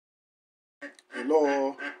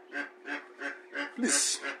Hello.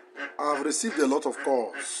 Please, I have received a lot of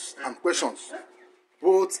calls and questions,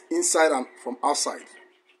 both inside and from outside,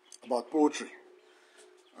 about poultry.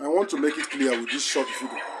 I want to make it clear with this short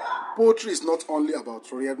video. Poultry is not only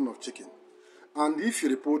about rearing of chicken. And if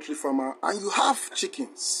you're a poultry farmer and you have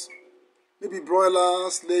chickens, maybe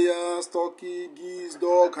broilers, layers, turkey, geese,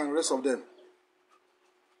 dog, and rest of them,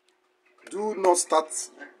 do not start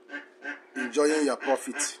enjoying your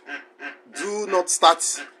profit. Do not start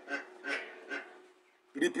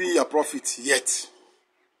reaping your profit yet.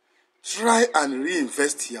 Try and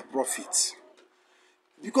reinvest your profit.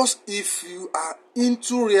 Because if you are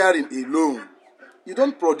into rearing alone, you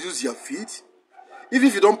don't produce your feed. Even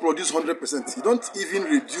if you don't produce 100%, you don't even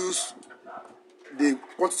reduce the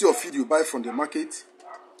quantity of feed you buy from the market.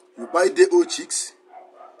 You buy day-old chicks.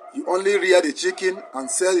 You only rear the chicken and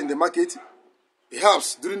sell in the market.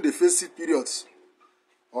 Perhaps during the festive periods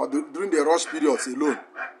or during the rush periods alone.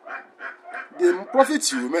 The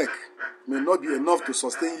profits you make may not be enough to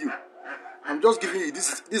sustain you. I'm just giving you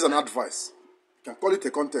this is an advice. You can call it a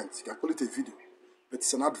content, you can call it a video, but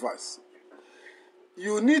it's an advice.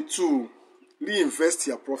 You need to reinvest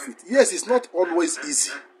your profit. Yes, it's not always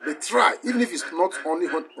easy, but try. Even if it's not only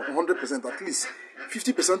 100%, at least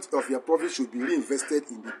 50% of your profit should be reinvested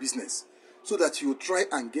in the business, so that you try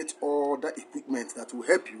and get all that equipment that will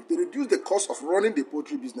help you to reduce the cost of running the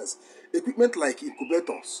poultry business. Equipment like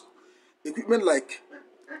incubators, equipment like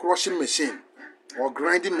crushing machine, or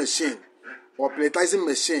grinding machine, or pelletizing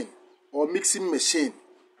machine, or mixing machine.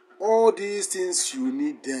 All these things, you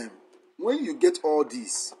need them. When you get all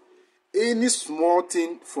these, any small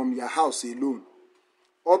thing from your house alone,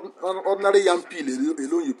 ordinary yam peel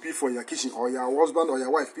alone you peel for your kitchen, or your husband or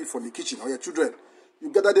your wife peel for the kitchen, or your children,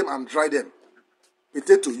 you gather them and dry them.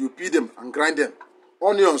 Potato, you peel them and grind them.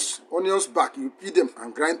 Onions back, you peel them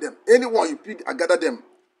and grind them. Anyone you peel and gather them.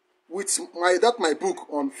 With my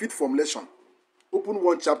book on feed formulation, open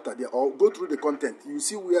one chapter there or go through the content. You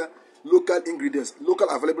see where local ingredients, local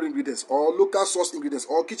available ingredients, or local source ingredients,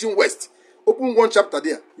 or kitchen waste. Open one chapter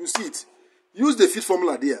there. You see it. Use the feed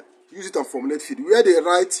formula there. Use it and formulate feed. Where they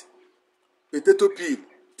write potato peel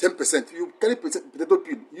 10%, you carry potato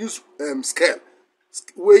peel. Use scale,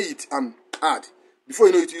 weigh it and add. Before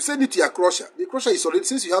you know it, you send it to your crusher. The crusher is already,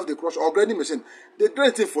 since you have the crusher or grinding machine, they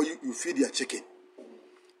grind it for you. You feed your chicken.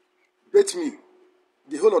 Bet me,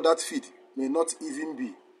 the whole of that feed may not even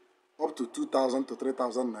be up to 2,000 to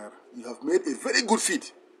 3,000 naira. You have made a very good feed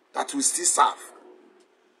that will still serve.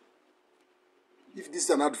 If this is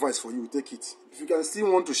an advice for you, take it. If you can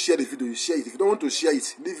still want to share the video, you share it. If you don't want to share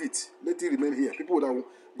it, leave it. Let it remain here. People that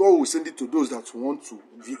God will send it to those that want to,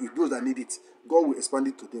 those that need it. God will expand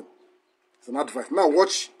it to them. It's an advice. Now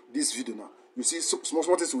watch this video now. You see small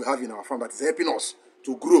things we have in our farm that is helping us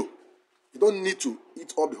to grow. You don't need to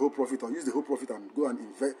eat up the whole profit or use the whole profit and go and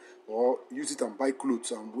invest or use it and buy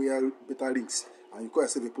clothes and wear better rings and you call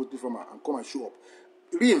yourself a poultry farmer and come and show up.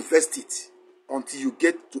 Reinvest it until you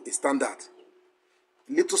get to a standard.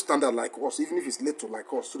 Little standard like us, even if it's little like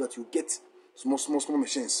us, so that you get small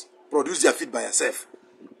machines. Produce their feed by yourself.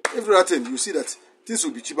 Every other time you see that things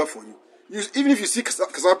will be cheaper for you. Even if you see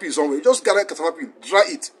cassava peel somewhere, you just gather cassava peel, dry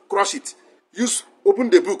it, crush it. Open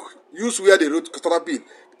the book, use where they wrote cassava peel.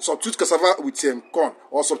 Substitute cassava with corn,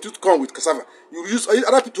 or substitute corn with cassava. You use either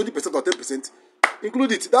 20% or 10%.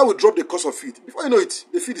 Include it. That will drop the cost of feed. Before you know it,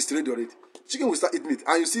 the feed is ready already. Chicken will start eating it,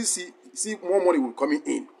 and you still see more money will coming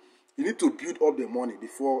in. You need to build up the money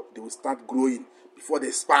before they will start growing, before they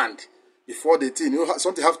expand, before they think. You know,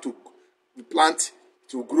 something have to plant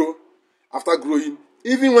to grow. After growing,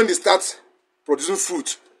 even when they start producing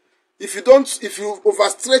fruit, if you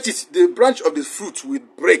overstretch it, the branch of the fruit will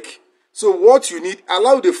break. So what you need,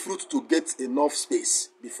 allow the fruit to get enough space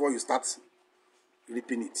before you start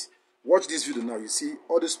reaping it. Watch this video now. You see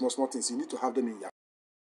all these small things. You need to have them in your.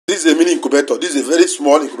 This is a mini incubator. This is a very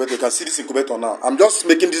small incubator. You can see this incubator now. I'm just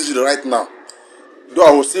making this video right now. Though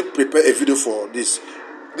I will still prepare a video for this.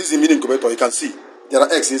 This is a mini incubator. You can see there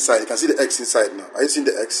are eggs inside. You can see the eggs inside now. Are you seeing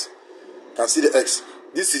the eggs? You can see the eggs.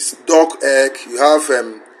 This is dog egg. You have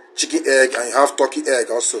chicken egg and you have turkey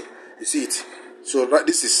egg also. You see it. So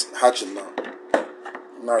this is hatching now.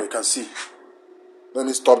 Now you can see. Let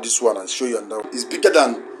me stop this one and show you now. It's bigger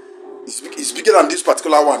than this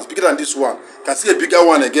particular one. It's bigger than this one. You can see a bigger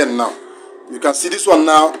one again now. You can see this one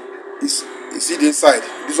now. You see the inside.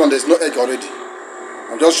 This one there's no egg already.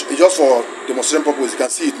 It's just for demonstration purpose. You can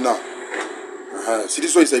see it now. See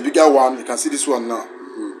this one is a bigger one. You can see this one now.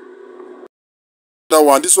 That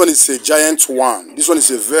one. This one is a giant one. This one is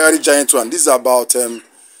a very giant one. This is about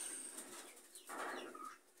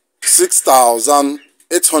 6,000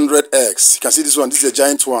 800 eggs. You can see this one. This is a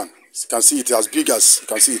giant one. You can see it as big as you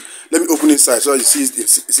can see it. Let me open inside so you see it.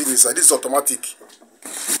 See the inside. This is automatic.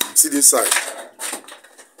 See the inside.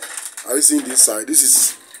 Are you seeing this side? This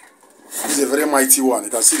is a very mighty one. You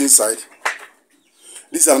can see the inside.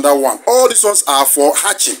 This is another one. All these ones are for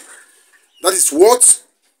hatching. That is what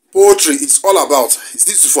poultry is all about. This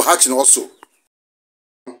is for hatching also.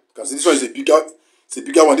 You can see this one is a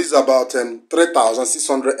bigger one. This is about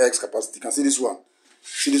 3,600 eggs capacity. You can see this one.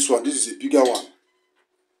 See this one. This is a bigger one.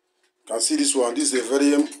 You can see this one. This is a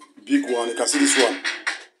very big one. You can see this one.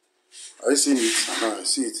 Are you seeing it? I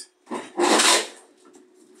see it.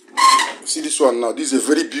 You see this one now. This is a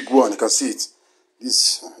very big one. You can see it.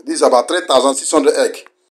 This is about 3,600 egg.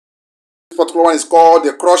 This particular one is called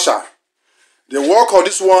the crusher. The work of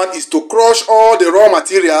this one is to crush all the raw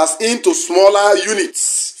materials into smaller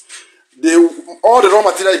units. All the raw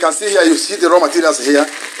material you can see here, you see the raw materials here.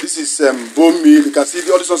 This is bone meal. You can see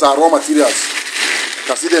all these ones are raw materials. You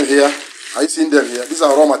can see them here. Are you seeing them here? These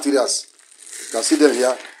are raw materials. You can see them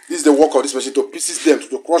here. This is the work of this machine, to pieces them,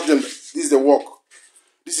 to crush them. This is the work.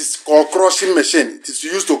 This is called crushing machine. It is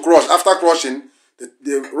used to crush. After crushing,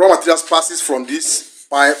 the raw materials passes from this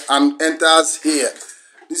pipe and enters here.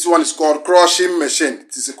 This one is called crushing machine.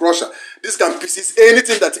 It is a crusher. This can pieces.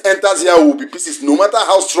 Anything that enters here will be pieces, no matter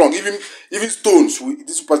how strong. Even stones,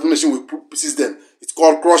 this particular machine will pieces them. It's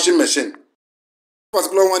called crushing machine. This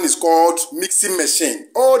particular one is called mixing machine.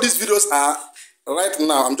 All these videos are right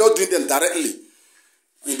now. I'm just doing them directly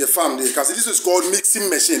in the farm. You can see this is called mixing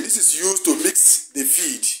machine. This is used to mix the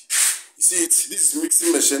feed. You see it? This is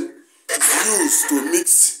mixing machine. It's used to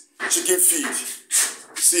mix chicken feed.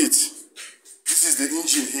 You see it? This is the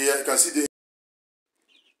engine here. You can see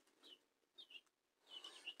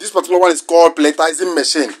this particular one is called pelletizing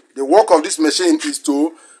machine. The work of this machine is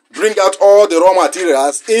to bring out all the raw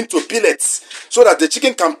materials into pellets so that the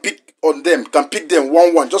chicken can pick them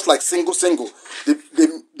one, just like single.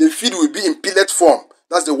 The feed will be in pellet form.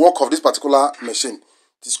 That's the work of this particular machine.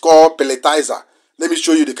 It is called pelletizer. Let me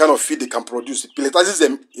show you the kind of feed they can produce. It pelletizes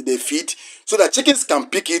the feed so that chickens can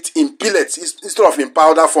pick it in pellets instead of in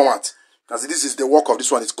powder format. Because this is the work of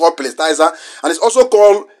this one. It's called pelletizer, and it's also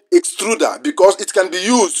called extruder because it can be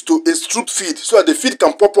used to extrude feed so that the feed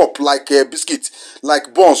can pop up like a biscuit,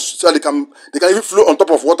 like buns, so that they can even float on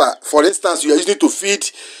top of water. For instance, you are using it to feed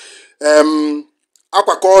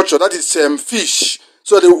aquaculture, that is fish.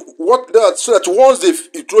 So that once you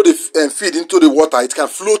throw the feed into the water, it can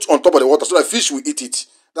float on top of the water so that fish will eat it.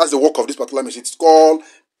 That's the work of this particular machine. It's called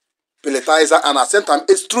pelletizer, and at the same time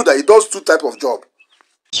extruder. It does two types of job.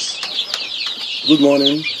 Good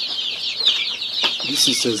morning. This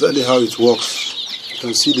is exactly how it works. You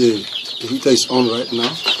can see the heater is on right now.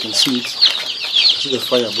 You can see it. You see the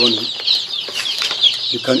fire burning.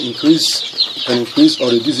 You can increase or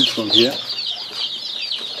reduce it from here.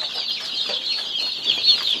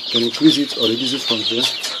 You can increase it or reduce it from here,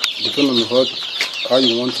 depending on how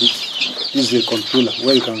you want it. This is a controller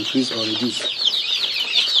where you can increase or reduce.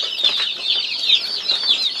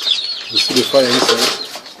 You see the fire inside.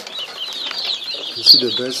 You see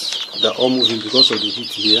the birds, they're all moving because of the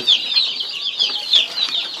heat here.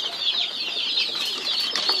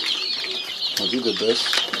 I'll do the best.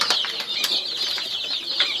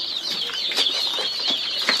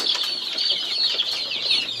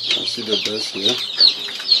 You see the birds here.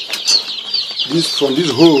 From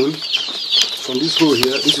this hole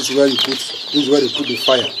here, this is where they put the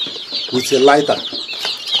fire with a lighter.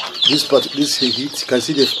 This heat, you can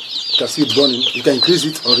see it burning. You can increase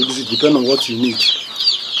it or reduce it depending on what you need.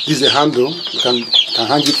 This is a handle. You can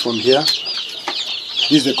hang it from here.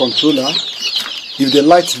 This is the controller. If the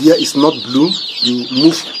light there is not blue, you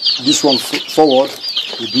move this one forward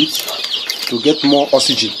a bit to get more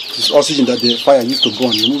oxygen. This is oxygen that the fire used to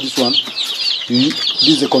burn. You move this one. This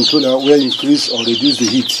is the controller where you increase or reduce the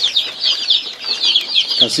heat.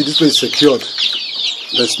 You can see this place is secured.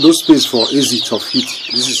 There's no space for exit of heat.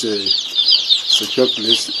 This is a secure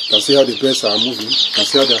place. You can see how the birds are moving. You can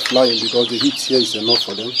see how they are flying because the heat here is enough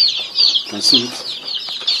for them. You can see it.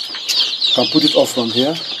 You can put it off from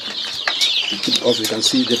here. You put it off. You can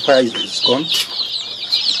see the fire is gone.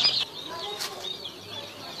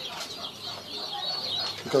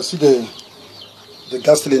 You can see the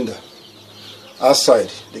gas cylinder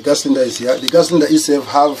outside. The gas cylinder is here. The gas cylinder itself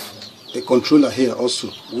have a controller here also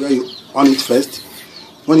where you on it first.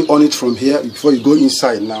 When you on it from here, before you go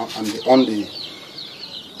inside now and on the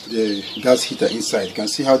gas heater inside, you can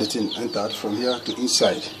see how the thing entered from here to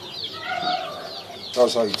inside.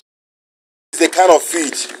 That's how it is. The kind of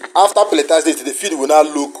feed. After pelletizing, the feed will now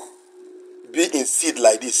be in seed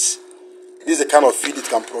like this. This is the kind of feed it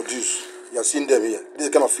can produce. You have seen them here. This is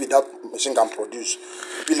the kind of feed that machine can produce.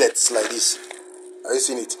 Pellets like this. Are you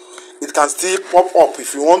seeing it? It can still pop up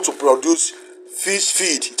if you want to produce fish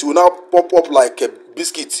feed. It will now pop up like a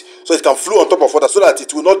biscuit, so it can flow on top of water, so that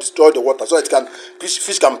it will not destroy the water, so that it can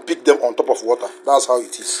fish can pick them on top of water. That's how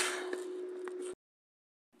it is.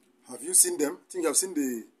 Have you seen them? I think you have seen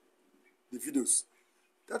the videos.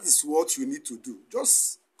 That is what you need to do.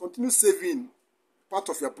 Just continue saving part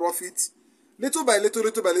of your profit, little by little,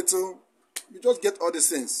 little by little. You just get all the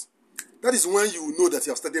sense. That is when you know that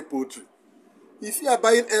you have started poultry. If you are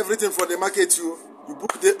buying everything from the market, you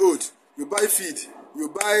book the oat, you buy feed, you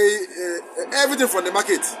buy everything from the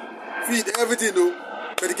market, feed, everything,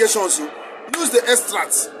 medications, use the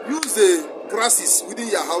extracts, use the grasses within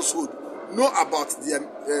your household, know about their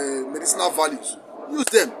medicinal values, use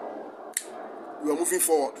them. You are moving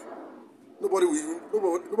forward. Nobody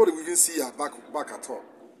will even see your back at all.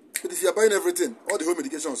 But if you are buying everything, all the home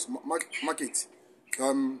medications, market,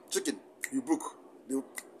 chicken, you book,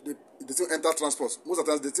 the thing enter transport. Most of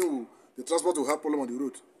the times the transport will have problem on the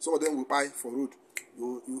road. Some of them will buy for road.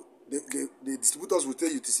 The distributors will tell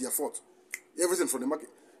you it is your fault. Everything from the market.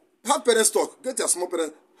 Have parent stock. Get your small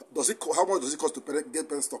parent. How much does it cost to get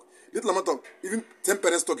parent stock? Little amount of, even 10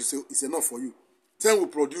 parent stock is enough for you. 10 will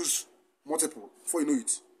produce multiple before you know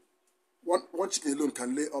it. One chicken alone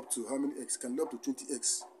can lay up to how many eggs? Can lay up to 20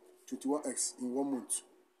 eggs, 21 eggs in 1 month.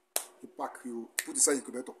 You pack, you put inside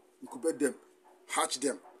incubator, incubate them, hatch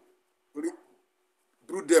them,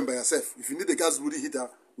 brood them by yourself. If you need a gas brooding heater,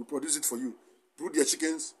 we produce it for you. Brood your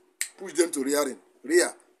chickens, push them to rear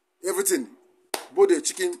everything. Both the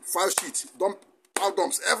chicken, 5 sheets, cow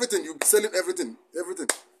dumps, everything. You'll be selling everything.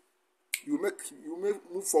 You may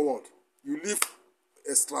move forward. You leave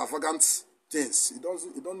extravagant things. You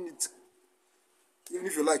don't need. Even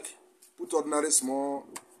if you like, put ordinary small.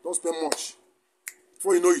 Don't spend much.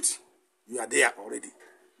 Before you know it, you are there already.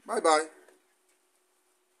 Bye bye.